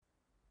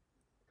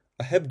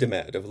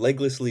hebdomad of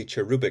leglessly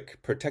cherubic,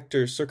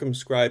 protector,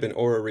 circumscribe, and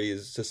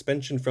orreries,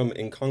 suspension from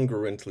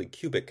incongruently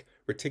cubic,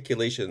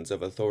 reticulations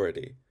of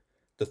authority.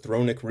 The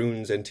thronic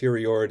runes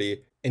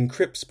anteriority,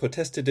 Encrypts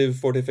potestative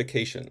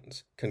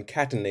fortifications,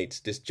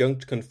 Concatenates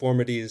disjunct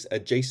conformities,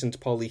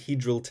 adjacent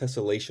polyhedral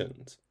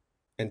tessellations.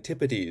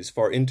 Antipodes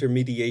for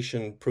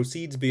intermediation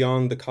proceeds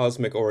beyond the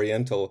cosmic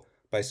oriental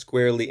by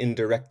squarely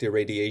indirect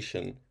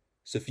irradiation,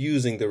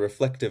 suffusing the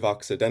reflective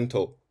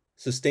occidental,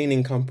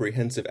 sustaining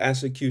comprehensive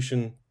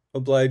assecution,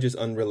 Obliges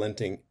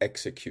unrelenting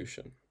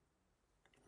execution.